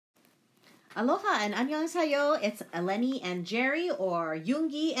Aloha and annyeonghaseyo. It's Eleni and Jerry, or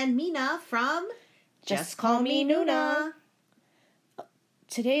Yoongi and Mina from Just Call Me Nuna.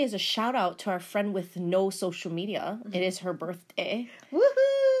 Today is a shout out to our friend with no social media. It is her birthday.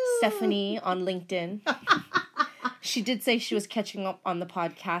 Woohoo! Stephanie on LinkedIn. She did say she was catching up on the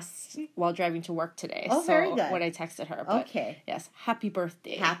podcast while driving to work today. Oh, very good. When I texted her. But Okay. yes, happy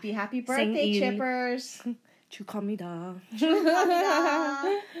birthday. Happy birthday, chippers. Chukamida.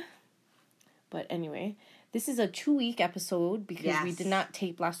 Chukamida. But anyway, this is a 2-week episode because we Yes. did not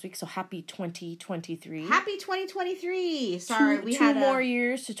tape last week. So happy 2023. Happy 2023. Sorry, we two had more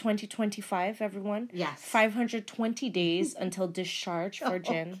years to 2025, everyone. Yes. 520 days until discharge for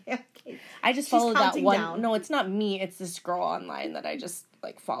Jin. Okay. I just She's followed that counting one. down. No, it's not me. It's this girl online that I just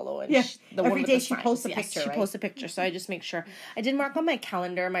follow. And Yeah. the Every one with day the she signs. posts a Yes, picture, She right? posts a picture. So I just make sure. I did mark on my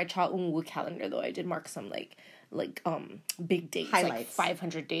calendar, my Cha Eun-woo calendar, though. I did mark some big dates, Highlights. like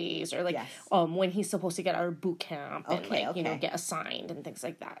 500 days, or Yes. when he's supposed to get out of boot camp and Okay. get assigned and things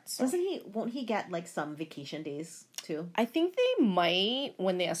like that. So Won't he get like some vacation days too? I think they might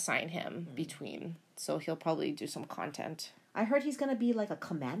when they assign him between. So he'll probably do some content. I heard he's gonna be like a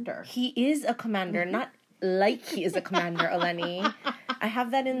commander. He is a commander, not like he is a commander, Eleni. I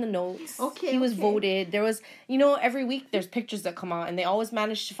have that in the notes. Okay, He was okay. voted. There was, every week there's pictures that come out and they always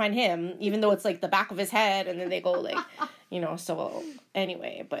manage to find him, even though it's like the back of his head and then they go like, so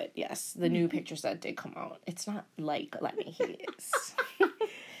anyway, but yes, the new pictures that did come out. It's not like Eleni, he is.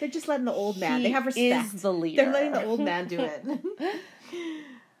 They're just letting the old man. He They have respect. is the leader. They're letting the old man do it.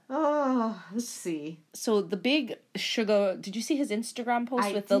 Oh, let's see. So the big Sugar, did you see his Instagram post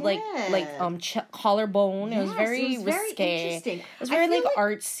I with the did. collarbone? It was Yes, very it was very risque. interesting. It was I very feel like-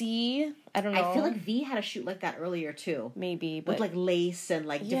 artsy. I don't know. I feel like V had a shoot like that earlier too, maybe, but with like lace and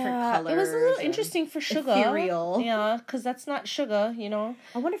like different yeah, colors. it was a little and interesting for Sugar. ethereal. Yeah, because that's not Sugar, I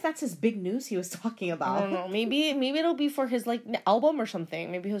wonder if that's his big news he was talking about. I don't know. Maybe it'll be for his album or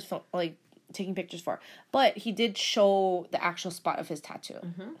something. Maybe he was taking pictures for. But he did show the actual spot of his tattoo.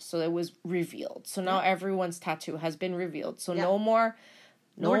 So it was revealed. So now everyone's tattoo has been revealed. So no more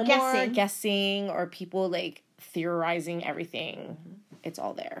guessing or people theorizing everything. It's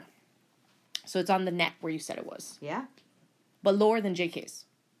all there. So it's on the neck where you said it was. Yeah. But lower than JK's.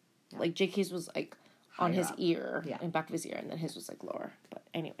 JK's was on Higher his up. ear, Yeah. in back of his ear, and then his was lower. But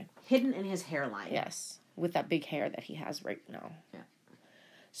anyway. Hidden in his hairline. Yes. With that big hair that he has right now. Yeah.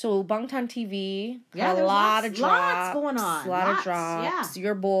 So Bangtan TV Yeah, had a there's lot of drops. lots going on. A lot Lots, of drops.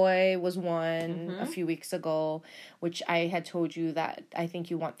 Your Boy was one a few weeks ago, which I had told you that I think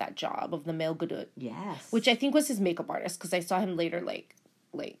you want that job of the male Gudut. Yes. Which I think was his makeup artist, because I saw him later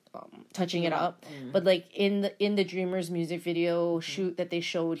touching it up. But in the Dreamers music video shoot that they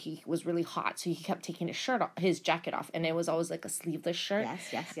showed, he was really hot, so he kept taking his jacket off, and it was always like a sleeveless shirt.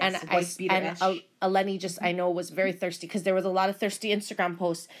 Yes. And Eleni I know was very thirsty, because there was a lot of thirsty Instagram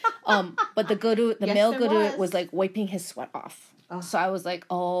posts. But the Yes, male there Gudut was. was wiping his sweat off. So I was like,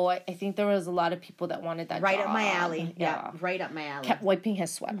 I think there was a lot of people that wanted that right job. up my alley. Yeah, right up my alley. Kept wiping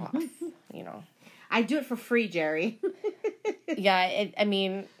his sweat off. I do it for free, Jerry. Yeah,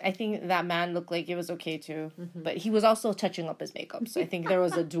 I think that man looked like it was okay too, but he was also touching up his makeup, so I think there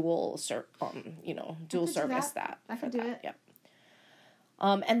was a dual service that. I can do it. Yep.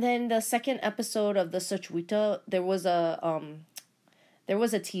 And then the second episode of the Sechuita, there was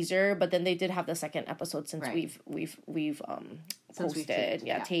a teaser, but then they did have the second episode since we've posted,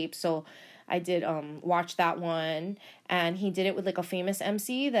 taped. So I did watch that one, and he did it with a famous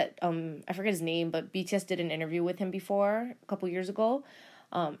MC that I forget his name, but BTS did an interview with him before a couple years ago.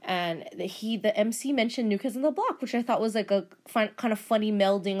 And the MC mentioned New Kids on the Block, which I thought was a kind of funny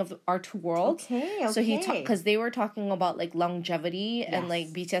melding of our two worlds. Okay. So because they were talking about longevity and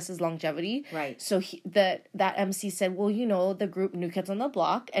Yes. BTS's longevity. Right. So that MC said, well, the group New Kids on the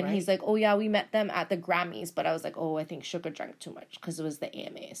Block, and he's like, oh yeah, we met them at the Grammys, but I was like, I think Sugar drank too much because it was the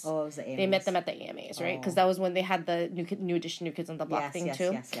AMAs. Oh, it was the AMAs. They met them at the AMAs, right? Because that was when they had the new edition New Kids on the Block thing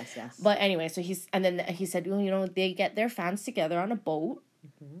too. Yes. But anyway, so he said, they get their fans together on a boat.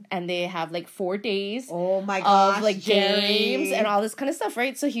 And they have 4 days Oh my gosh, of Jerry. games and all this kind of stuff,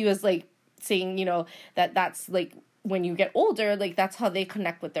 right? So he was saying, that's when you get older, that's how they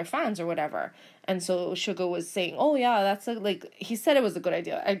connect with their fans or whatever. And so Sugar was saying, oh yeah, that's he said it was a good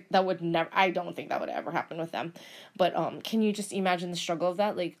idea. I don't think that would ever happen with them. But can you just imagine the struggle of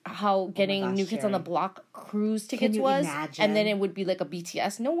that? How getting New Kids on the Block cruise tickets was, imagine? and then it would be a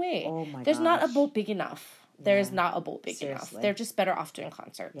BTS. No way. Oh my There's not a gosh. boat big enough. There is not a boat big Seriously. enough. They're just better off doing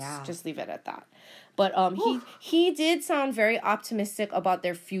concerts. Yeah. Just leave it at that. But he did sound very optimistic about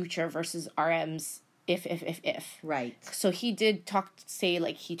their future versus RM's if. Right. So he did say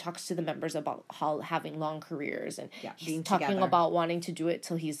like he talks to the members about how having long careers and he's talking together. about wanting to do it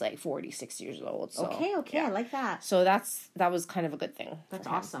till he's like 46 years old. So, okay, I like that. So that was kind of a good thing. That's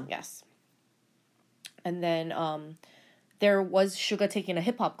awesome. Yes. And then there was Suga taking a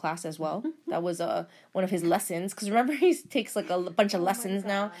hip hop class as well. That was one of his lessons. Because remember, he takes like a bunch of lessons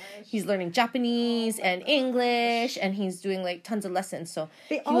now. He's learning Japanese and English, and he's doing like tons of lessons. So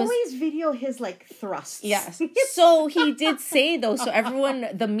they always video his like thrusts. Yes. So he did say though. So everyone,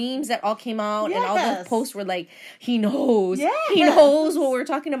 the memes that all came out and all the posts were like, he knows. He knows what we're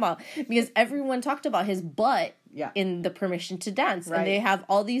talking about, because everyone talked about his butt. In the Permission to Dance. Right. And they have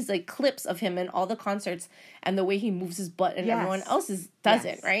all these like clips of him in all the concerts and the way he moves his butt, and everyone else's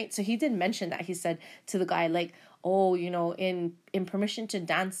doesn't, right? So he did mention that. He said to the guy like, oh, you know, in Permission to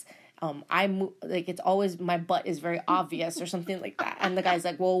Dance, I move like it's always my butt is very obvious or something like that. And the guy's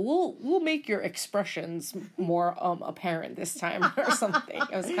like, well, we'll make your expressions more apparent this time or something.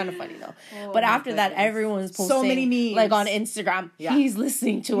 It was kind of funny though. But after that, everyone's posting so many memes like on Instagram. He's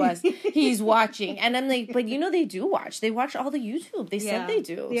listening to us. He's watching, and I'm like, but you know they do watch. They watch all the YouTube. They said they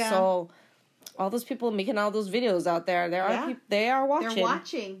do. Yeah. So all those people making all those videos out there, they are watching. They're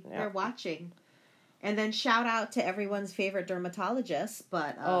watching. Yeah. They're watching. And then shout out to everyone's favorite dermatologist,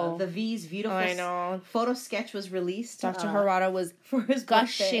 but the V's beautiful photo sketch was released. Dr. Harada was for his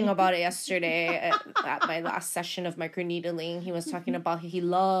gushing about it yesterday at my last session of microneedling. He was talking about he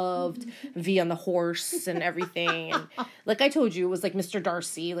loved V on the horse and everything. And like I told you, it was like Mr.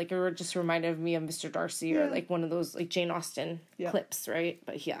 Darcy. Like it just reminded me of Mr. Darcy or like one of those like Jane Austen clips, right?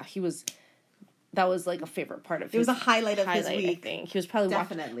 But yeah, that was like a favorite part of his. It was a highlight of his week. I think he was probably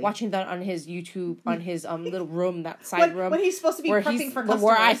watching that on his YouTube, on his little room, that side room. When he's supposed to be prepping for customers.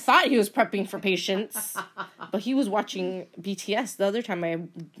 Where I thought he was prepping for patients. But he was watching BTS the other time I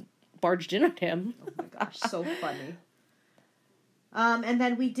barged in on him. Oh my gosh, so funny. And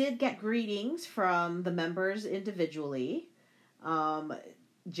then we did get greetings from the members individually.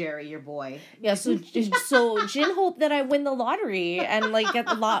 Jerry, your boy. Yeah, so Jin hoped that I win the lottery and like get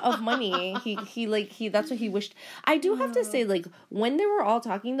a lot of money. He that's what he wished. I do have to say, like, when they were all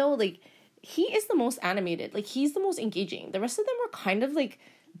talking though, like he is the most animated. Like he's the most engaging. The rest of them were kind of like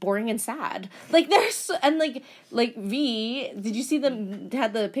boring and sad. Like there's and like V, did you see them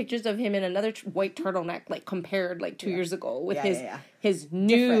had the pictures of him in another white turtleneck like compared like 2 years ago with his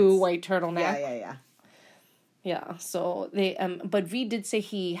new white turtleneck. Yeah, so they but V did say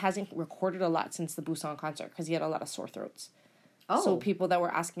he hasn't recorded a lot since the Busan concert because he had a lot of sore throats. Oh. So people that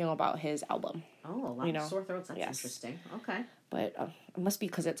were asking him about his album. Oh, a lot of sore throats. That's interesting. Okay. But it must be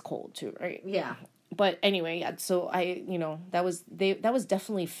because it's cold too, right? Yeah. But anyway, yeah, so that was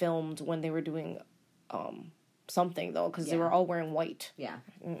definitely filmed when they were doing something though, because they were all wearing white. Yeah.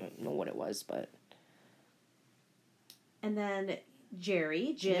 I don't know what it was, but. And then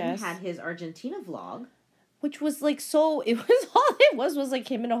Jin had his Argentina vlog. Which was like all it was like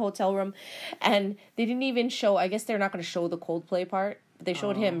him in a hotel room, and they didn't even show, I guess they're not going to show the Coldplay part, but they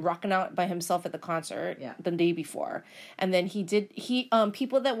showed him rocking out by himself at the concert the day before. And then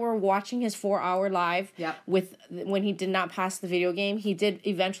people that were watching his 4-hour live when he did not pass the video game, he did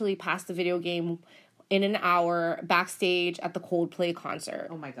eventually pass the video game in an hour backstage at the Coldplay concert.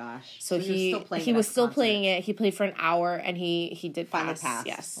 Oh my gosh. So he was still playing it. He played for an hour and he did pass.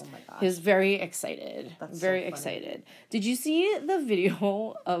 Yes. Oh my gosh. He was very excited. That's very excited. Did you see the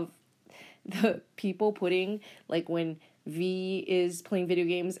video of the people putting like when V is playing video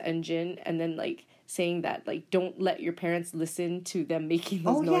games and Jin, and then like saying that like don't let your parents listen to them making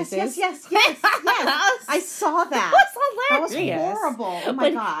those noises? Yes. I saw that. That was horrible. Oh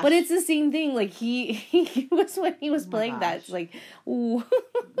my gosh. But it's the same thing. Like he was when he was playing that. It's like, ooh.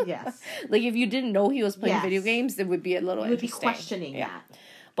 Yes. Like if you didn't know he was playing video games, it would be a little interesting. You would be questioning that.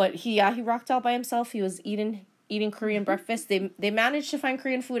 But he rocked out by himself. He was eating Korean breakfast. They managed to find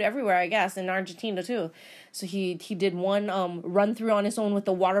Korean food everywhere, I guess, in Argentina too. So he did one run through on his own with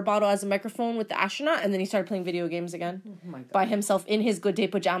the water bottle as a microphone with the astronaut, and then he started playing video games again by himself in his Good Day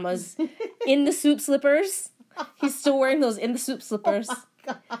pajamas, in the soup slippers. He's still wearing those in the soup slippers.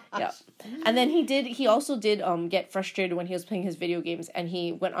 Oh yeah. And then he also did get frustrated when he was playing his video games, and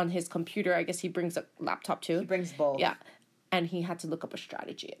he went on his computer. I guess he brings a laptop too. He brings both. Yeah. And he had to look up a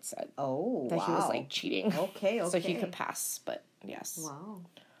strategy, it said. Oh, that he was, like, cheating. Okay. So he could pass, but yes. Wow.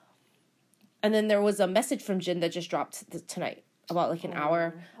 And then there was a message from Jin that just dropped tonight, about, like, an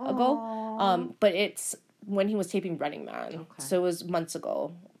hour ago. But it's when he was taping Running Man. Okay. So it was months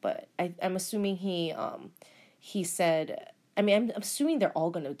ago. But I'm assuming he said... I mean, I'm assuming they're all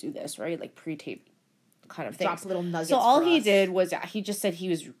going to do this, right? Like, pre-tape kind of things. Drop little nuggets. So all he did was he just said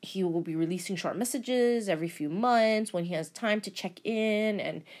he will be releasing short messages every few months when he has time to check in,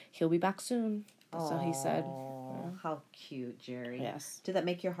 and he'll be back soon. So he said. Yeah. How cute, Jerry. Yes. Did that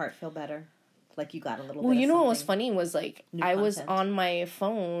make your heart feel better? Like you got a little. Well, bit you of know something? what was funny was like New I was content. on my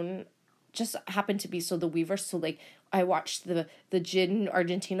phone. Just happened to be the Weverse. So like I watched the Jin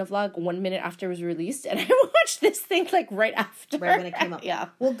Argentina vlog 1 minute after it was released, and I watched this thing like right after. Right when it came up. Yeah.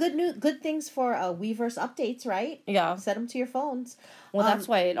 Well, good things for Weverse updates, right? Yeah. Set them to your phones. Well, that's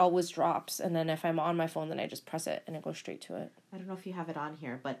why it always drops, and then if I'm on my phone, then I just press it and it goes straight to it. I don't know if you have it on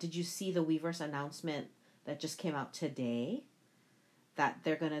here, but did you see the Weverse announcement that just came out today? That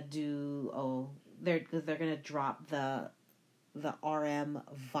they're gonna do. They're gonna drop the RM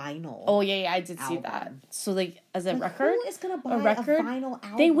vinyl. Oh yeah, I did see album. that. So like as a Like, record, who is gonna buy a record? vinyl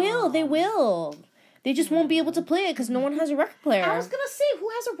album? They will. They just won't be able to play it because no one has a record player. I was gonna say, who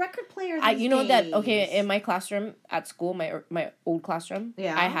has a record player? You know that days? okay, in my classroom at school, my old classroom,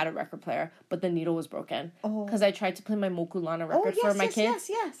 Yeah. I had a record player, but the needle was broken. Oh. Because I tried to play my Mokulana record for my kids.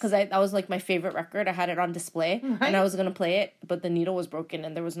 Yes. Because that was like my favorite record. I had it on display, Right. and I was gonna play it, but the needle was broken,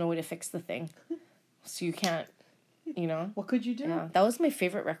 and there was no way to fix the thing, so you can't, you know. What could you do? Yeah, that was my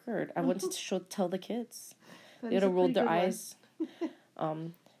favorite record. I wanted to tell the kids. That They is would a have rolled pretty their good one.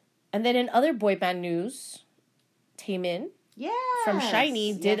 eyes. And then in other boy band news, Taemin Yes. from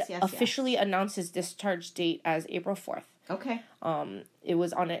SHINee did Yes. officially announce his discharge date as April 4th. Okay. It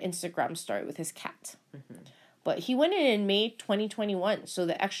was on an Instagram story with his cat. But he went in May 2021, so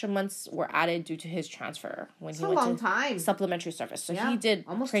the extra months were added due to his transfer when It's he a went long to time. supplementary service. So Yeah, he did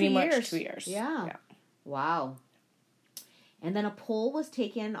almost pretty 2 much years. 2 years. Yeah. Wow. And then a poll was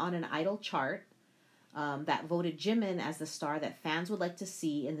taken on an Idol chart that voted Jimin as the star that fans would like to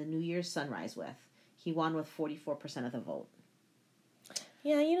see in the New Year's sunrise with. He won with 44% of the vote.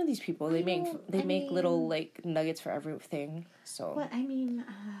 Yeah, you know these people. They make little like nuggets for everything. So But I mean,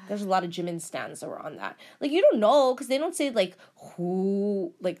 there's a lot of Jimin stands that were on that. Like you don't know because they don't say like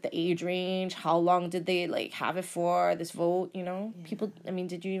who, like the age range, how long did they like have it for this vote. You know, people. I mean,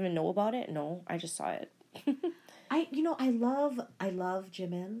 did you even know about it? No, I just saw it. I love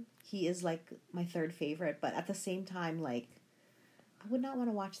Jimin. He is like my third favorite, but at the same time, like, I would not want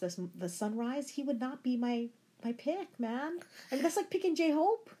to watch the sunrise. He would not be my pick, man. I mean, that's like picking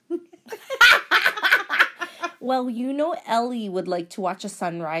J-Hope. Well, you know, Ellie would like to watch a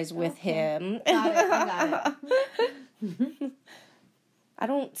sunrise with him. I got it. I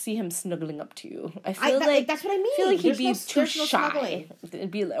don't see him snuggling up to you. I feel like that's what I mean. I feel like he'd be There's too no shy.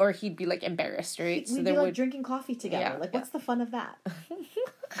 snuggling. Or he'd be like embarrassed, right? We'd be like drinking coffee together. Yeah, Like, what's the fun of that?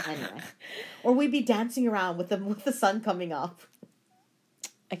 Anyway, or we'd be dancing around with the sun coming up,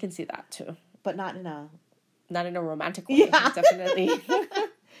 I can see that too. but not in a Romantic way, Yeah. definitely.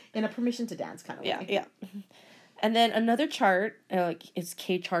 in a permission to dance kind of way. Yeah. And then another chart, it's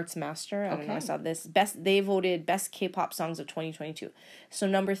K Charts Master. I don't know. I Okay. saw this. They voted best K-pop songs of 2022. So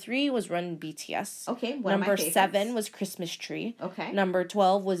number 3 was Run BTS. Okay, one of my Number favorites. 7 was Christmas Tree. Okay. Number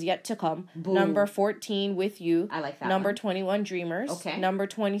 12 was Yet to Come. Boo. Number 14 With You. I like that Number one. 21 Dreamers. Okay. Number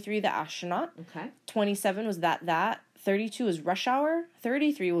 23 The Astronaut. Okay. 27 was That. 32 was Rush Hour.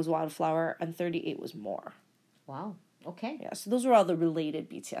 33 was Wildflower, and 38 was More. Wow. Okay. Yeah, so those were all the related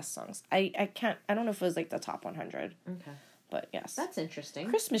BTS songs. I don't know if it was like the top 100, Okay. but yes. That's interesting.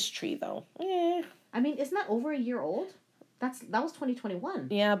 Christmas Tree though. Eh. I mean, isn't that over a year old? That was 2021.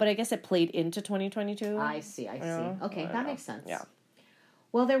 Yeah, but I guess it played into 2022. I see. Yeah, Okay, I that know. makes sense. Yeah.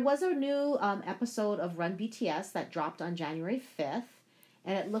 Well, there was a new episode of Run BTS that dropped on January 5th,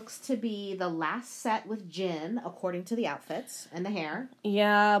 and it looks to be the last set with Jin, according to the outfits and the hair.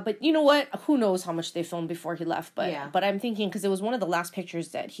 Yeah, but you know what? Who knows how much they filmed before he left? But Yeah. but I'm thinking because it was one of the last pictures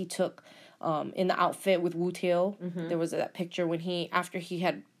that he took in the outfit with Woo Tail. Mm-hmm. There was that picture when after he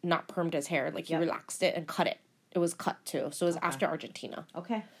had not permed his hair, like he relaxed it and cut it. It was cut too, so it was after Argentina.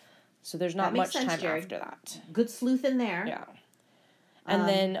 Okay. So there's not That makes much sense, time Jerry. after that. Good sleuth in there. Yeah. And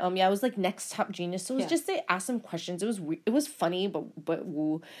then it was like Next Top Genius. So it was Yeah. just they asked some questions. It was funny, but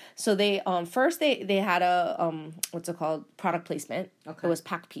woo. So they first they had a what's it called, product placement. Okay. It was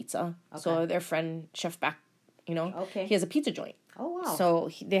Pack Pizza. So Okay. their friend Chef Back, Okay. he has a pizza joint. Oh, wow. So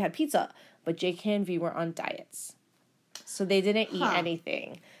they had pizza, but JK and V were on diets, so they didn't eat Huh.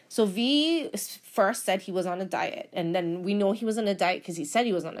 anything. So V first said he was on a diet, and then we know he was on a diet because he said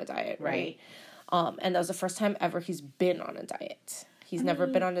he was on a diet, right? And that was the first time ever he's been on a diet. He's never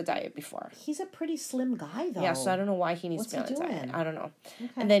been on a diet before. He's a pretty slim guy, though. Yeah, so I don't know why he needs What's to be he on a diet. doing? I don't know. Okay.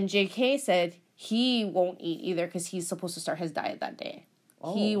 And then JK said he won't eat either because he's supposed to start his diet that day.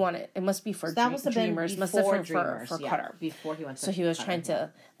 He wanted, it must be for so that must have Dreamers. Been must have been Dreamers, for Qatar. Before he went to So he was Qatar, trying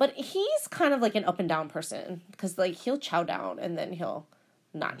to, but he's kind of like an up and down person. Because, like, he'll chow down and then he'll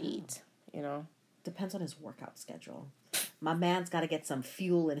not eat, you know? Depends on his workout schedule. My man's got to get some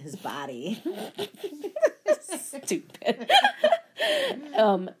fuel in his body. Stupid.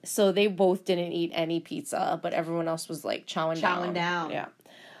 So they both didn't eat any pizza, but everyone else was like chowing down. Yeah.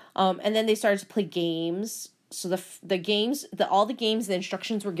 And then they started to play games. So the games, all the games, the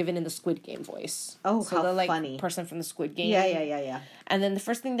instructions were given in the Squid Game voice. Oh, so how the, like, funny. person from the Squid Game. Yeah. And then the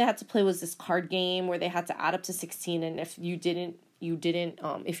first thing they had to play was this card game where they had to add up to 16, and if you didn't,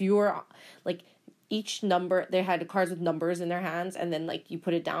 if you were, like, each number, they had cards with numbers in their hands, and then, like, you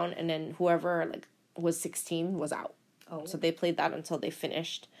put it down, and then whoever, like, was 16 was out. Oh. So they played that until they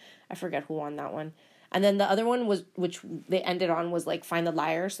finished. I forget who won that one. And then the other one was, which they ended on, was like find the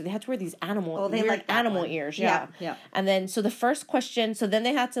liar. So they had to wear these weird animal ears. Yeah. And then, so the first question, so then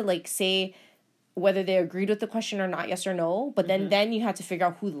they had to like say whether they agreed with the question or not, yes or no. But then you had to figure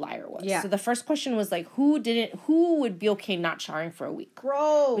out who the liar was. Yeah. So the first question was like, who would be okay not showering for a week?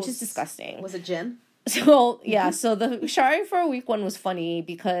 Gross. Which is disgusting. Was it Jin? So, yeah. So the showering for a week one was funny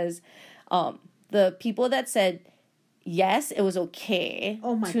because the people that said yes, it was okay.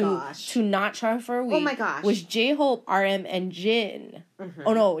 Oh my gosh. To not shower for a week. Oh my gosh. Was J-Hope, RM, and Jin.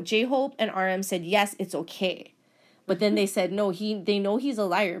 Oh no, J-Hope and RM said yes, it's okay. But then they said no, they know he's a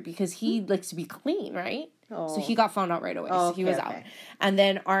liar because he likes to be clean, right? Oh. So he got found out right away. So he was out. And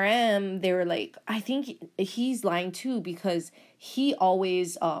then RM, they were like, I think he's lying too because he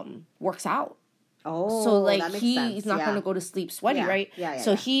always works out. Oh, so like he's not going to go to sleep sweaty, right? Yeah.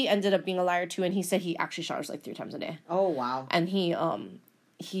 So he ended up being a liar too, and he said he actually showers like 3 times a day. Oh wow! And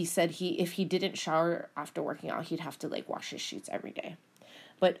he said if he didn't shower after working out, he'd have to like wash his sheets every day.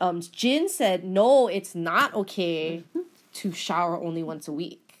 But Jin said no, it's not okay to shower only once a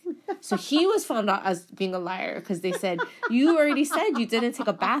week. So he was found out as being a liar because they said you already said you didn't take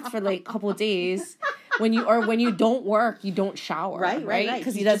a bath for like a couple of days. When you don't work, you don't shower, right?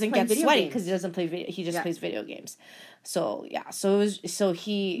 Because he doesn't get sweaty because he doesn't play video. He just plays video games. So yeah,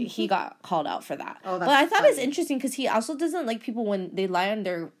 he got called out for that. Oh, that's but I thought funny. it's interesting because he also doesn't like people when they lie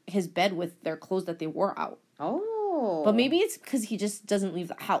on his bed with their clothes that they wore out. Oh, but maybe it's because he just doesn't leave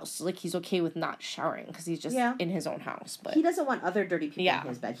the house. Like he's okay with not showering because he's just in his own house. But he doesn't want other dirty people in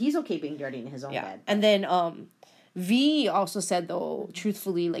his bed. He's okay being dirty in his own bed. And then V also said though,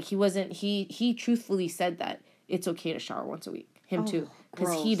 truthfully, like he truthfully said that it's okay to shower once a week. Him too,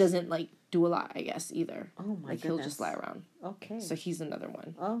 because he doesn't like do a lot, I guess, either. Oh my goodness. He'll just lie around. Okay. So he's another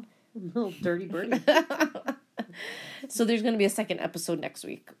one. Oh, little dirty birdie. So there's going to be a second episode next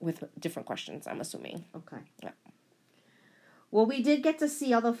week with different questions, I'm assuming. Okay. Yeah. Well, we did get to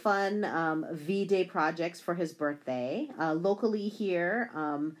see all the fun V-Day projects for his birthday. Locally here,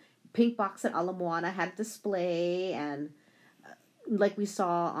 Pink Box at Ala Moana had a display, and like we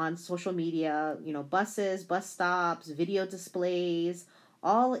saw on social media, buses, bus stops, video displays,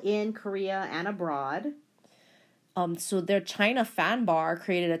 all in Korea and abroad. So their China fan bar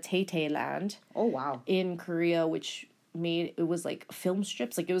created a Tay Land. Oh, wow. In Korea, which it was like film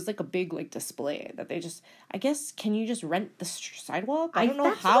strips. Like it was like a big like display that they just, I guess, can you just rent the sidewalk? I don't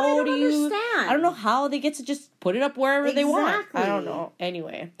know how do you, I don't know how they get to just put it up wherever they want. I don't know.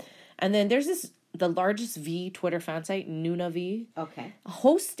 Anyway. And then there's the largest V Twitter fan site, Nuna V. Okay.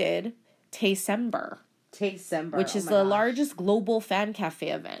 Hosted Taysember. Which is the largest global fan cafe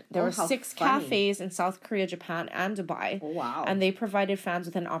event. There were 6 cafes in South Korea, Japan, and Dubai. Oh, wow. And they provided fans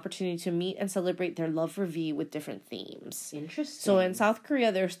with an opportunity to meet and celebrate their love for V with different themes. Interesting. So in South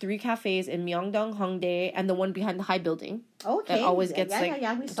Korea, there's 3 cafes in Myeongdong, Hongdae, and the one behind the high building. Okay. That always gets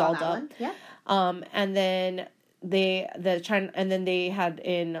we saw that one. Yeah. And then they had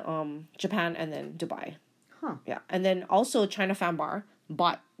in Japan and then Dubai. Huh. Yeah. And then also China Fan Bar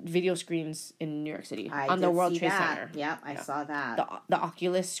bought video screens in New York City on the World Trade Center. Yeah, I saw that. The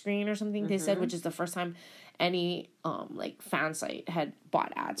Oculus screen or something they said, which is the first time any like fan site had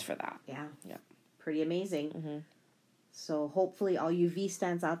bought ads for that. Yeah. Pretty amazing. So hopefully all you V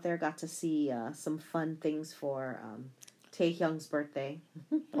stands out there got to see some fun things for Taehyung's birthday.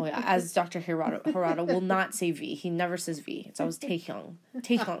 Oh yeah, as Dr. Harada will not say V. He never says V. It's always Taehyung.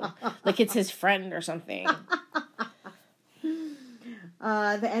 Like it's his friend or something.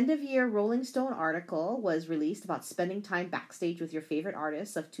 The end-of-year Rolling Stone article was released about spending time backstage with your favorite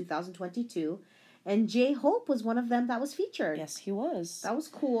artists of 2022, and J-Hope was one of them that was featured. Yes, he was. That was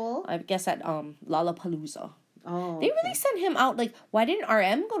cool. I guess at Lollapalooza. Oh, they really sent him out. Like, why didn't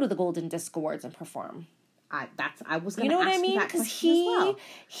RM go to the Golden Disc Awards and perform? I was You going to know what ask I mean? you that Because question as well.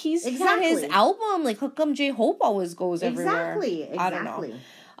 he's Exactly. had his album, like, how come J-Hope always goes everywhere? Exactly. I don't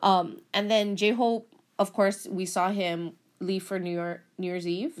know. And then J-Hope, of course, we saw him leave for New Year's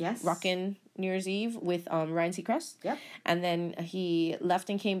Eve. Yes. Rockin' New Year's Eve with Ryan Seacrest. Yep. And then he left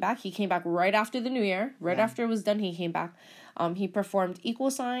and came back. He came back right after the New Year. Right after it was done, he came back. He performed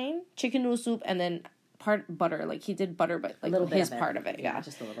Equal Sign, Chicken Noodle Soup, and then part butter. Like, he did butter, but like his part of it. Yeah,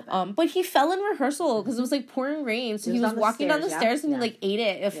 just a little bit. But he fell in rehearsal because it was like pouring rain, so he was walking down the stairs and he like ate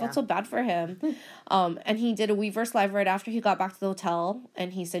it. It felt so bad for him. And he did a Weverse live right after he got back to the hotel,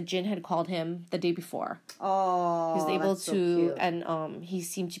 and he said Jin had called him the day before. Oh, he was able that's to, so cute. and he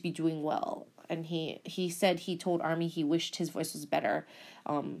seemed to be doing well. And he said he told Army he wished his voice was better,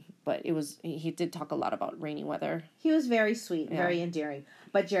 but he did talk a lot about rainy weather. He was very sweet, very endearing.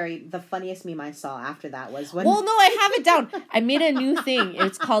 But Jerry, the funniest meme I saw after that was when... Well, no, I have it down. I made a new thing.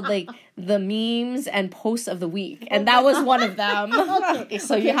 It's called, like, the memes and posts of the week. And that was one of them. Okay.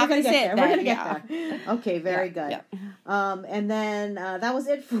 So you have to say it. We're going to get there. Okay, very good. Yeah. And then that was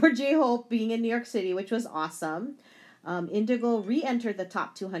it for J-Hope being in New York City, which was awesome. Indigo re-entered the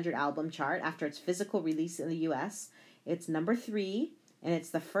top 200 album chart after its physical release in the U.S. It's number 3, and it's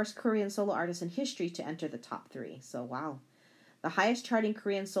the first Korean solo artist in history to enter the top 3. So, wow. The highest charting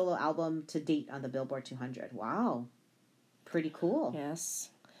Korean solo album to date on the Billboard 200. Wow. Pretty cool. Yes.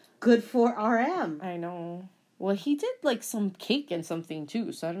 Good for RM. I know. Well, he did, like, some cake and something,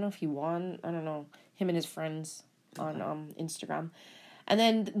 too. So I don't know if he won. I don't know. Him and his friends on Instagram. And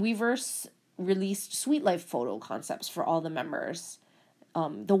then Weverse released Sweet Life photo concepts for all the members.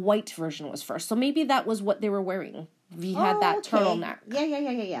 The white version was first. So maybe that was what they were wearing. We had that turtleneck.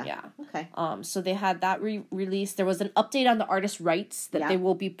 Yeah. Okay. So they had that released. There was an update on the artist rights that they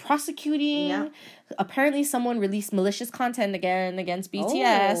will be prosecuting. Yeah. Apparently someone released malicious content again against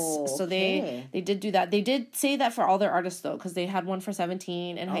BTS. Oh, okay. So they did do that. They did say that for all their artists, though, because they had one for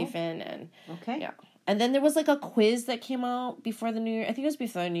 17 and Hyphen. And yeah. And then there was, like, a quiz that came out before the New Year. I think it was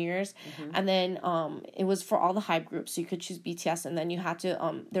before New Year's. Mm-hmm. And then it was for all the hype groups. So you could choose BTS. And then you had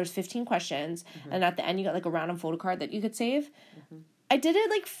to... there's 15 questions. Mm-hmm. And at the end, you got, like, a random photo card that you could save. Mm-hmm. I did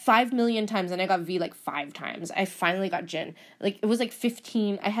it, like, 5 million times. And I got V, like, 5 times. I finally got Jin. Like, it was, like,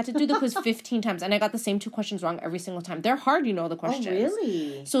 15. I had to do the quiz 15 times. And I got the same 2 questions wrong every single time. They're hard, the questions. Oh,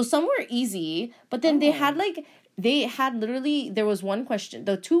 really? So some were easy. But then they had, like... They had literally... There was one question.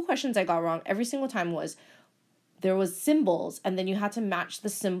 The 2 questions I got wrong every single time was... There was symbols, and then you had to match the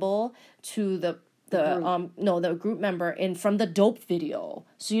symbol to the group member from the Dope video.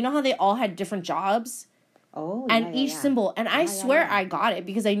 So you know how they all had different jobs? Oh, and each symbol. And I swear I got it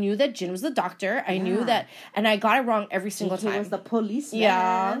because I knew that Jin was the doctor. I knew that, and I got it wrong every single time. He was the policeman.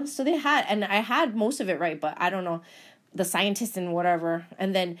 Yeah. So they had, and I had most of it right, but I don't know. The scientist and whatever.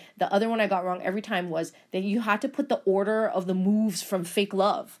 And then the other one I got wrong every time was that you had to put the order of the moves from Fake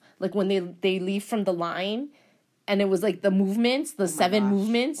Love. Like when they leave from the line. And it was like the movements, the 7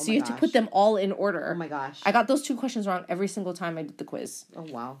 movements. So you have to put them all in order. Oh my gosh. I got those 2 questions wrong every single time I did the quiz. Oh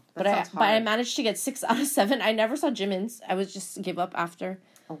wow. But I managed to get 6 out of 7. I never saw Jimin's. I was just give up after.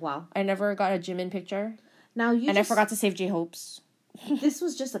 Oh wow. I never got a Jimin picture. Now I forgot to save J-Hope's. This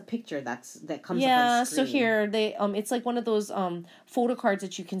was just a picture that comes up on screen. So here they it's like one of those photo cards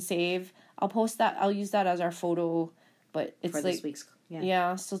that you can save. I'll post that. I'll use that as our photo, but it's for like this week's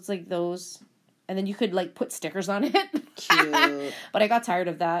so it's like those. And then you could, like, put stickers on it. Cute. But I got tired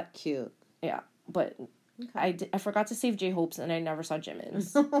of that. Cute. Yeah. But I forgot to save J-Hope's, and I never saw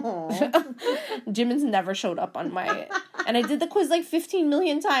Jimin's. Jimin's never showed up on my... And I did the quiz, like, 15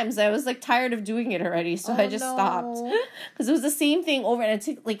 million times. I was, like, tired of doing it already, so I just stopped. Because it was the same thing over, and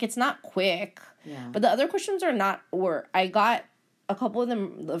it's not quick. Yeah. But the other questions I got... a couple of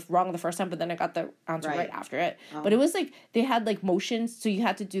them wrong the first time, but then I got the answer right after it. Oh. But it was like they had like motions, so you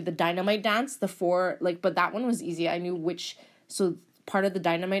had to do the dynamite dance, but that one was easy. I knew part of the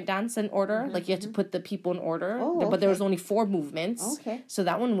dynamite dance in order, like you had to put the people in order, but there was only 4 movements. Okay. So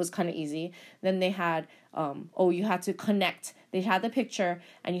that one was kind of easy. Then they had, you had to connect. They had the picture,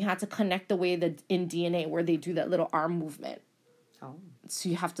 and you had to connect the way that in DNA where they do that little arm movement. Oh. So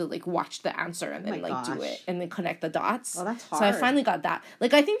you have to, like, watch the answer and then, do it. And then connect the dots. Oh, that's hard. So I finally got that.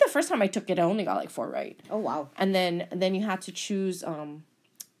 Like, I think the first time I took it, I only got, like, 4 right. Oh, wow. And then you had to choose,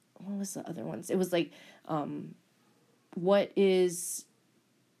 what was the other ones? It was, like, what is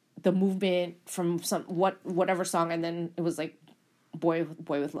the movement from whatever song. And then it was, like, Boy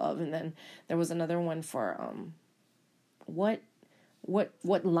with Love. And then there was another one for,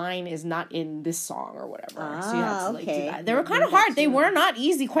 what line is not in this song or whatever. So you have to do that. They were kind of hard. They were not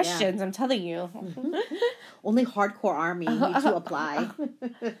easy questions, I'm telling you. Only hardcore army need to apply.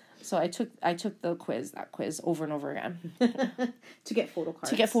 So I took that quiz over and over again. To get photo cards.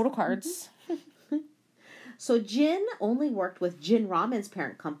 To get photo cards. So Jin only worked with Jin Ramen's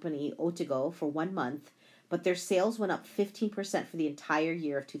parent company, Otigo, for 1 month, but their sales went up 15% for the entire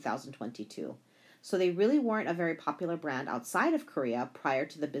year of 2022. So they really weren't a very popular brand outside of Korea prior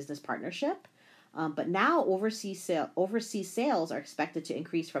to the business partnership. But now overseas sales are expected to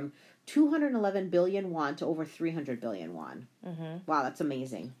increase from 211 billion won to over 300 billion won. Mm-hmm. Wow, that's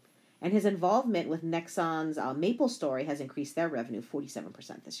amazing. And his involvement with Nexon's Maple Story has increased their revenue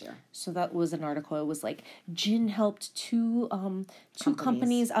 47% this year. So that was an article. It was like, Jin helped two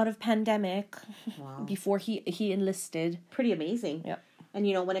companies out of pandemic. Wow. Before he enlisted. Pretty amazing. Yeah. And,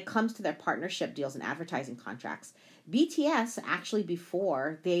 when it comes to their partnership deals and advertising contracts, BTS actually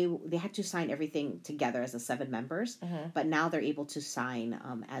before, they had to sign everything together as the 7 members, but now they're able to sign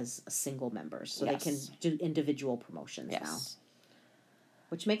as single members. So they can do individual promotions now.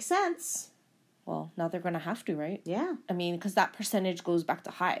 Which makes sense. Well, now they're going to have to, right? Yeah. I mean, because that percentage goes back to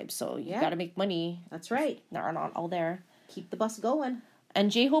HYBE, so you got to make money. That's right. They're not all there. Keep the bus going.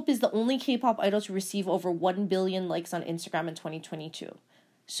 And J-Hope is the only K-pop idol to receive over 1 billion likes on Instagram in 2022.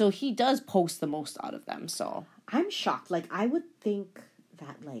 So he does post the most out of them, so. I'm shocked. Like, I would think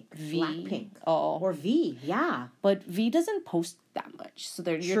that, Blackpink. Oh. Or V, yeah. But V doesn't post that much. So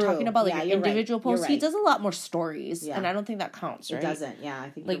you're talking about, individual posts. Right. He does a lot more stories, and I don't think that counts, right? It doesn't, yeah. I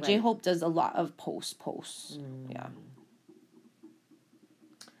think J-Hope does a lot of posts. Yeah.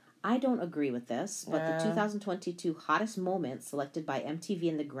 I don't agree with this, but the 2022 hottest moment selected by MTV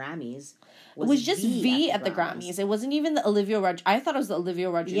and the Grammys was just V at the Grammys. It wasn't even the Olivia Rodrigo. I thought it was the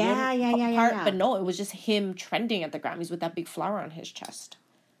Olivia Rodrigo part, but no, it was just him trending at the Grammys with that big flower on his chest.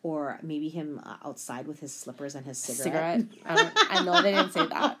 Or maybe him outside with his slippers and his cigarette. I know they didn't say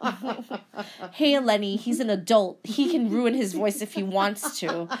that. Hey, Lenny, he's an adult. He can ruin his voice if he wants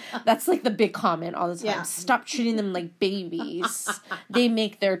to. That's like the big comment all the time. Yeah. Stop treating them like babies. They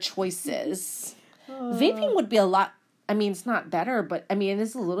make their choices. Vaping would be a lot. I mean, it's not better, but I mean, it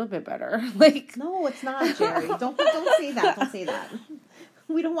is a little bit better. No, it's not, Jerry. Don't say that. Don't say that.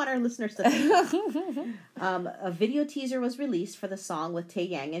 We don't want our listeners to think. A video teaser was released for the song with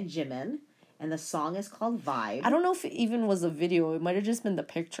Taeyang and Jimin, and the song is called Vibe. I don't know if it even was a video. It might have just been the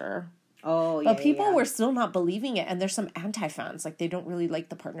picture. Oh, yeah. But people were still not believing it, and there's some anti-fans. They don't really like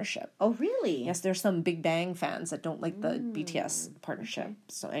the partnership. Oh, really? Yes, there's some Big Bang fans that don't like the BTS partnership. Okay.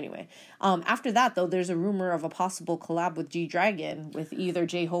 So anyway, after that, though, there's a rumor of a possible collab with G-Dragon with either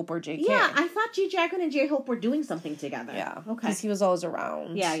J-Hope or JK. Yeah, I thought G-Dragon and J-Hope were doing something together. Yeah. Okay. Because he was always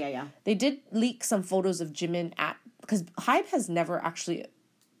around. Yeah. They did leak some photos of Jimin because HYBE has never actually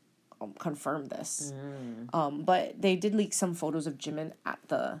confirmed this. But they did leak some photos of Jimin at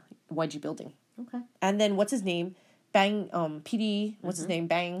the YG building. Okay. And then what's his name? Bang PD. What's his name?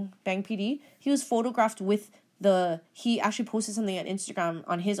 Bang PD. He was photographed with he actually posted something on Instagram,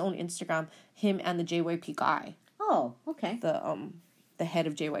 on his own Instagram, him and the JYP guy. Oh, okay. The head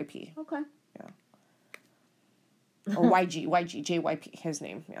of JYP. Okay. Yeah. Or JYP, his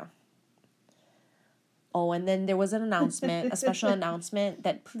name, yeah. Oh, and then there was an announcement, a special announcement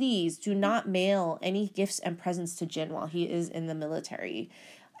that please do not mail any gifts and presents to Jin while he is in the military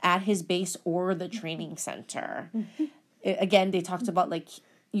at his base or the training center. Again, they talked about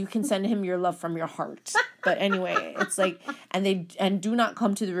you can send him your love from your heart. But anyway, it's and do not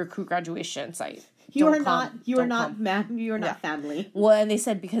come to the recruit graduation site. You are not family. Well, and they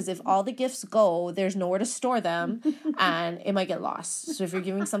said because if all the gifts go, there's nowhere to store them and it might get lost. So if you're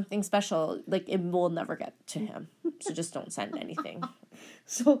giving something special, it will never get to him. So just don't send anything.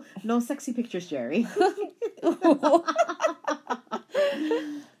 So no sexy pictures, Jerry.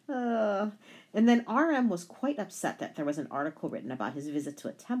 And then RM was quite upset that there was an article written about his visit to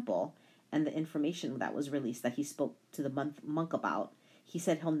a temple and the information that was released that he spoke to the monk about. He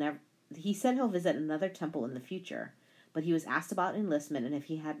said he'll visit another temple in the future, but he was asked about enlistment and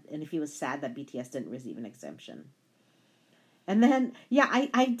if he was sad that BTS didn't receive an exemption. And then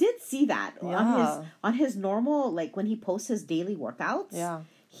I did see that on his normal, when he posts his daily workouts. Yeah.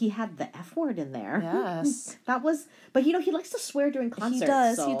 He had the F word in there. Yes. But he likes to swear during concerts.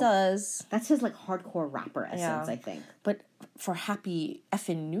 He does. That's his hardcore rapper essence, I think. But for Happy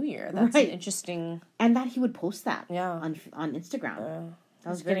Effing New Year, that's an interesting. And that he would post that on Instagram. That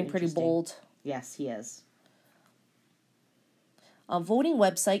was getting pretty bold. Yes, he is. A voting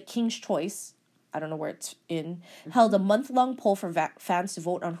website, King's Choice, I don't know where it's in, held a month-long poll for fans to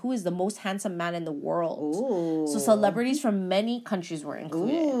vote on who is the most handsome man in the world. Ooh. So celebrities from many countries were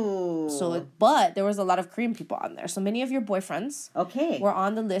included. Ooh. but there was a lot of Korean people on there. So many of your boyfriends were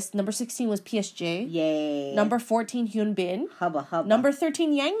on the list. Number 16 was PSJ. Yay. Number 14, Hyun Bin. Hubba hubba. Number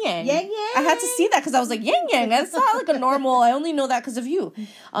 13, Yang Yang. Yang Yang. I had to see that because I was like, Yang Yang. That's not like a normal. I only know that because of you.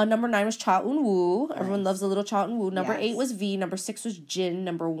 Number 9 was Cha Eun Woo. Nice. Everyone loves a little Cha Eun Woo. Number 8 was V. Number 6 was Jin.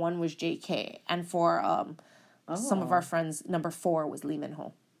 Number 1 was JK. And for some of our friends, number 4 was Lee Min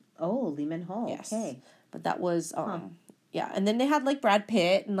Ho. Oh, Lee Min Ho. Yes. Okay. But that was yeah, and then they had like Brad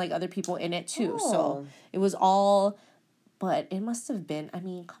Pitt and like other people in it too. So it was all, but it must have been, I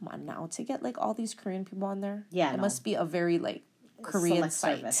mean, come on now, to get like all these Korean people on there. Yeah. It must be a very like Korean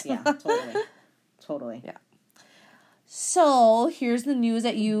site. Service. Yeah, totally. Totally. Yeah. So here's the news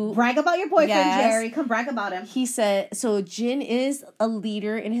that you brag about your boyfriend, Jerry. Come brag about him. He said, so Jin is a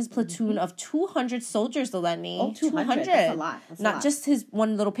leader in his platoon of 200 soldiers, Delaney. Oh, 200. That's a lot. Not just his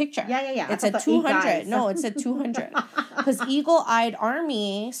one little picture. Yeah. It said 200. No, it said 200. Because Eagle-Eyed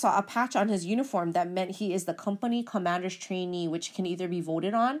Army saw a patch on his uniform that meant he is the company commander's trainee, which can either be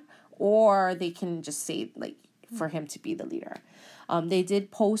voted on or they can just say, like, for him to be the leader. They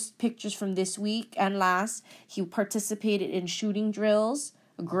did post pictures from this week and last. He participated in shooting drills,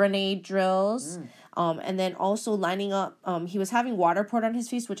 grenade drills, and then also lining up. He was having water poured on his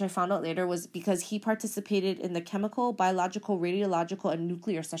face, which I found out later was because he participated in the chemical, biological, radiological, and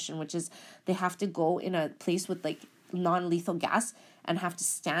nuclear session, which is they have to go in a place with like non-lethal gas and have to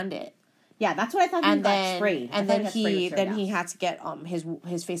stand it. Yeah, that's what I thought. He got sprayed. And then he had to get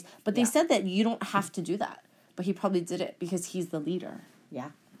his face. But they said that you don't have to do that. But he probably did it because he's the leader. Yeah.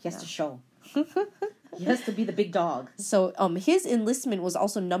 He has to show. He has to be the big dog. So his enlistment was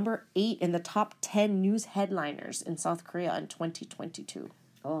also number 8 in the top 10 news headliners in South Korea in 2022.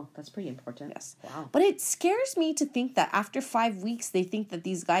 Oh, that's pretty important. Yes. Wow. But it scares me to think that after 5 weeks, they think that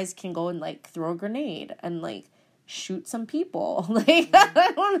these guys can go and like throw a grenade and like shoot some people. Like,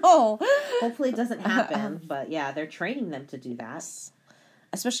 I don't know. Hopefully it doesn't happen. But yeah, they're training them to do that.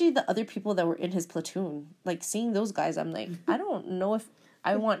 Especially the other people that were in his platoon. Like, seeing those guys, I'm like, I don't know if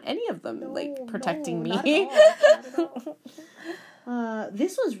I want any of them, protecting me. Not at all.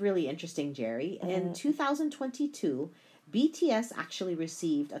 This was really interesting, Jerry. In 2022, BTS actually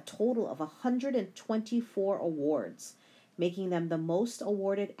received a total of 124 awards, making them the most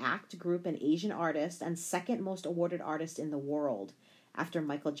awarded act, group, and Asian artist and second most awarded artist in the world after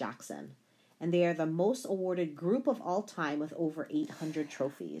Michael Jackson. And they are the most awarded group of all time with over 800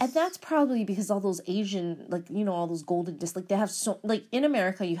 trophies. And that's probably because all those Asian, like, you know, all those golden discs, like, they have so, like, in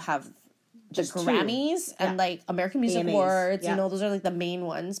America, you have just Grammys and, like, American Music Awards, you know, those are, like, the main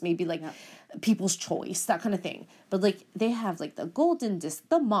ones. Maybe, like, People's Choice, that kind of thing. But, like, they have, like, the golden disc,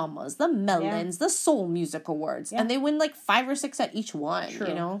 the Mamas, the Melons, the Soul Music Awards. And they win, like, 5 or 6 at each one,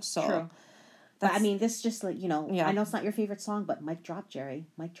 you know? So. True. But I mean, this just like, you know, I know it's not your favorite song, but mic drop, Jerry.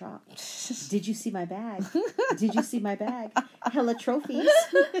 Mic drop. Did you see my bag? Did you see my bag? Hella trophies.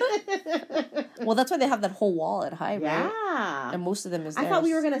 Well, that's why they have that whole wall at High, right? Yeah. And most of them is I thought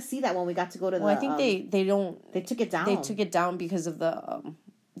we were going to see that when we got to go to the... Well, I think they don't... They took it down. They took it down because of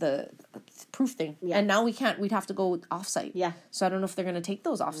the proof thing. Yeah. And now we can't... We'd have to go off-site. Yeah. So I don't know if they're going to take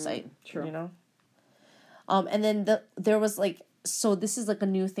those off-site. True. You know? And then there was like... So this is like a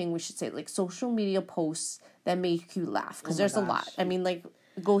new thing we should say, like social media posts that make you laugh because there's a lot. I mean, like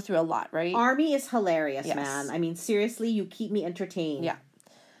go through a lot, right? Army is hilarious, man. I mean, seriously, you keep me entertained. Yeah.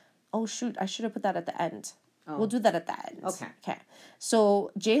 Oh shoot, I should have put that at the end. Oh. We'll do that at the end. Okay.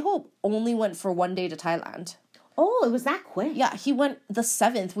 So J-Hope only went for 1 day to Thailand. Oh, it was that quick. Yeah, he went the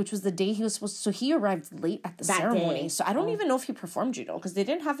 7th, which was the day he was supposed to... So he arrived late at the ceremony. Day. So I don't even know if he performed, you know, because they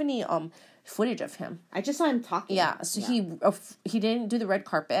didn't have any footage of him. I just saw him talking. Yeah, so he didn't do the red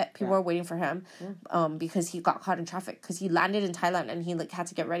carpet. People were waiting for him because he got caught in traffic. Because he landed in Thailand and he like had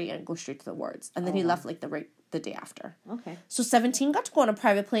to get ready and go straight to the awards. And then he left like the day after. Okay. So 17 got to go on a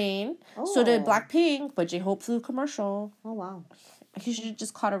private plane. Oh. So did Blackpink, but J-Hope flew commercial. Oh, wow. He should have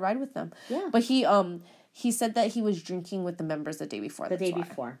just caught a ride with them. Yeah. But he said that he was drinking with the members the day before.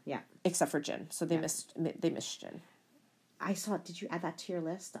 Yeah. Except for Jin. So they missed Jin. I saw, did you add that to your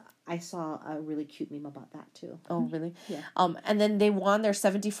list? I saw a really cute meme about that too. Oh, really? Yeah. And then they won their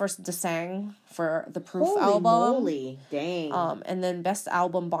 71st Desang for the Proof Holy album. Moly. Dang. And then best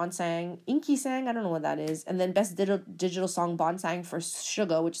album Bonsang, Inky Sang, I don't know what that is. And then best digital song Bonsang for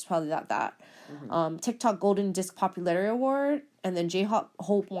Sugar, which is probably that. Mm-hmm. TikTok Golden Disc Popularity Award. And then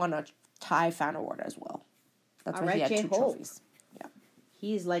J-Hope won a Thai Fan Award as well. That's why he had J-Hope. 2 trophies. Yeah.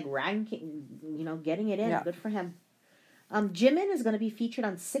 He's like ranking, you know, getting it in. Yeah. Good for him. Jimin is going to be featured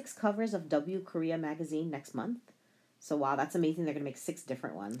on 6 covers of W Korea magazine next month. So, wow, that's amazing. They're going to make 6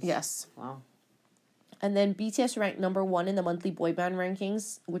 different ones. Yes. Wow. And then BTS ranked number 1 in the monthly boy band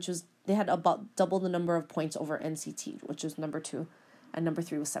rankings, which was they had about double the number of points over NCT, which was number 2, and number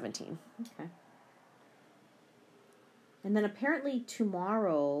 3 was 17. Okay. And then apparently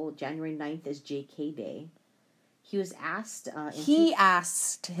tomorrow, January 9th, is JK Day. He was asked... he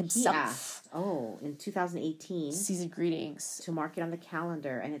asked himself. In 2018... Season greetings. To mark it on the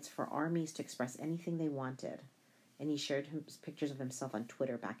calendar, and it's for armies to express anything they wanted. And he shared pictures of himself on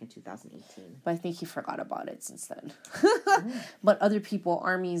Twitter back in 2018. But I think he forgot about it since then. But other people,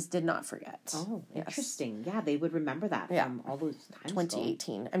 armies, did not forget. Oh, interesting. Yeah, they would remember that from all those times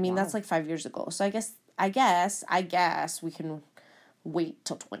 2018. I mean, that's like 5 years ago. So I guess we can wait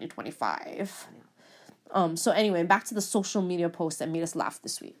till 2025. So anyway, back to the social media post that made us laugh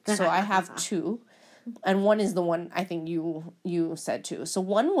this week. So I have 2. And one is the one I think you said too. So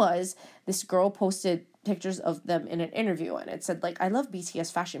one was this girl posted pictures of them in an interview, and it said like, I love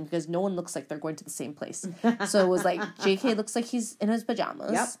BTS fashion because no one looks like they're going to the same place. So it was like JK looks like he's in his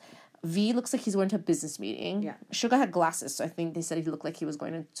pajamas. Yep. V looks like he's going to a business meeting. Yeah. Suga had glasses, so I think they said he looked like he was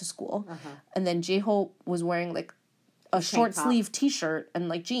going to school. And then J-Hope was wearing like a short sleeve t-shirt and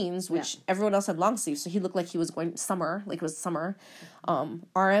like jeans, which everyone else had long sleeves, so he looked like he was going summer, like it was summer.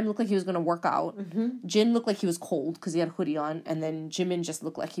 RM looked like he was going to work out. Jin looked like he was cold because he had a hoodie on, and then Jimin just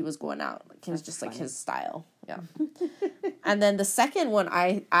looked like he was going out. Like it was just funny. Like his style. Yeah. And then the second one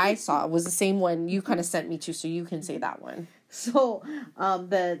I saw was the same one you kind of sent me to, so you can say that one. So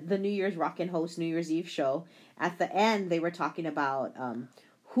the New Year's Rockin' Host New Year's Eve show, at the end they were talking about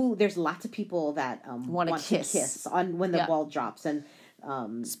there's lots of people that want to kiss on when the ball drops. And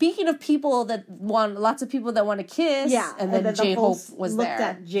speaking of people that lots of people that want to kiss, and then J-Hope was there. Looked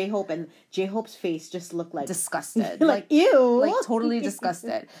at J-Hope, and J-Hope's face just looked like disgusted, like ew, like totally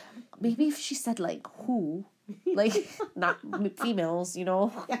disgusted. Maybe if she said like who, like not females,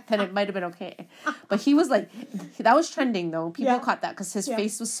 then it might have been okay. But he was like, that was trending though. People caught that because his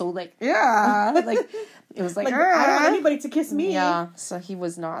face was so like like. It was like I don't want anybody to kiss me. Yeah, so he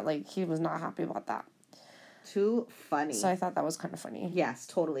was not happy about that. Too funny. So I thought that was kind of funny. Yes,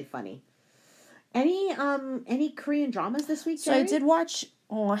 totally funny. Any Korean dramas this week, Jerry? So I did watch.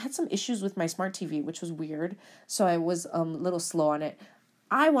 I had some issues with my smart TV, which was weird. So I was a little slow on it.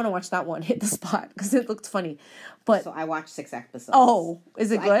 I want to watch that one, Hit the Spot, because it looked funny. But so I watched 6 episodes. Oh, is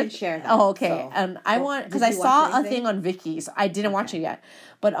it good? I can share that. Oh, okay. So, and I want, because I saw a thing on Viki, so I didn't watch it yet.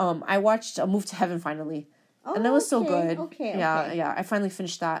 But I watched Move to Heaven finally. Oh, and that was so good. Okay. Yeah. I finally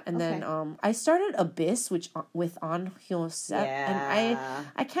finished that, and then I started Abyss, which with Ahn Hyo-sep, and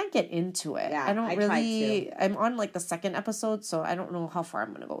I can't get into it. Yeah, I don't really. I'm on like the 2nd episode, so I don't know how far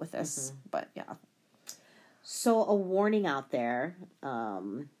I'm gonna go with this. But yeah. So a warning out there,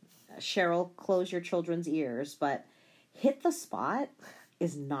 Cheryl, close your children's ears, but Hit the Spot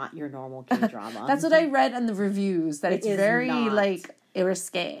is not your normal K-drama. That's what I read in the reviews, that it's very like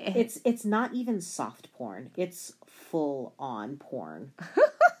risque. It's not even soft porn. It's full on porn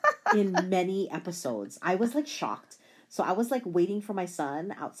in many episodes. I was like shocked. So I was like waiting for my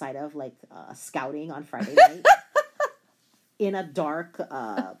son outside of like scouting on Friday night in a dark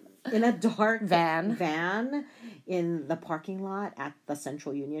van in the parking lot at the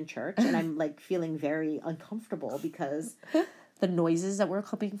Central Union Church, and I'm like feeling very uncomfortable because the noises that were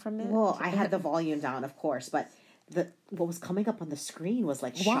coming from it. Well, I had the volume down, of course, but what was coming up on the screen was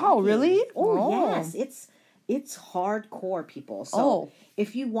like shocking. Wow, really? Oh, yes, it's hardcore, people. So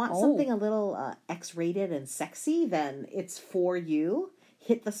if you want something a little X-rated and sexy, then it's for you.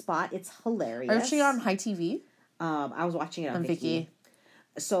 Hit the Spot. It's hilarious. Are you watching it on High TV? I was watching it on Viki.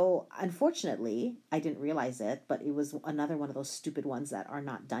 So, unfortunately, I didn't realize it, but it was another one of those stupid ones that are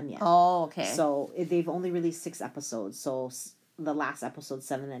not done yet. Oh, okay. So, they've only released 6 episodes. So, the last episodes,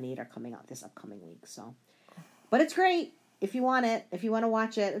 7 and 8, are coming out this upcoming week. So, but it's great. If you want it, if you want to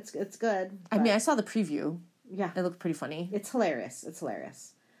watch it, it's good. I mean, I saw the preview. Yeah. It looked pretty funny. It's hilarious.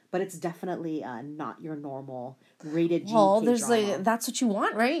 But it's definitely not your normal rated G there's drama. Like, that's what you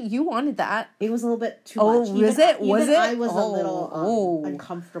want, right? You wanted that. It was a little bit too much. Was it? I was a little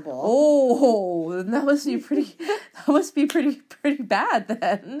uncomfortable. Oh, that must be pretty. That must be pretty bad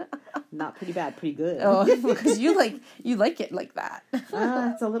then. Not pretty bad, pretty good. Oh, because you like it like that.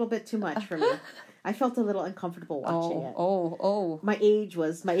 It's a little bit too much for me. I felt a little uncomfortable watching it. Oh. My age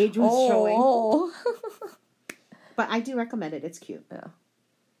was showing. But I do recommend it. It's cute. Yeah.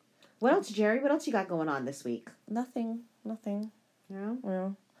 What else, Jerry? What else you got going on this week? Nothing. Yeah.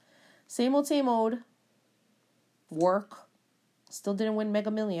 Same old. Work. Still didn't win Mega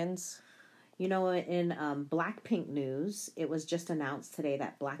Millions. In Blackpink news, it was just announced today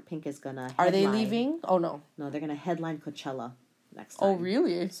that Blackpink is gonna headline. Are they leaving? Oh, no. No, they're gonna headline Coachella next time. Oh,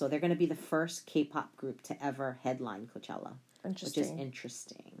 really? So they're gonna be the first K-pop group to ever headline Coachella. Interesting. Which is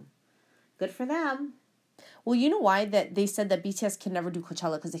interesting. Good for them. Well, you know why that they said that BTS can never do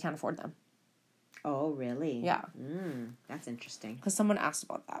Coachella because they can't afford them. Oh, really? Yeah. That's interesting. Because someone asked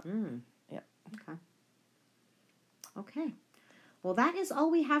about that. Yeah. Okay. Well, that is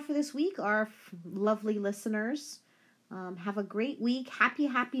all we have for this week, our lovely listeners. Have a great week.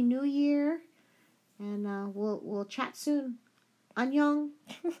 Happy New Year. And we'll chat soon. 안녕.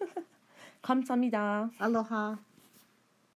 감사합니다. Aloha.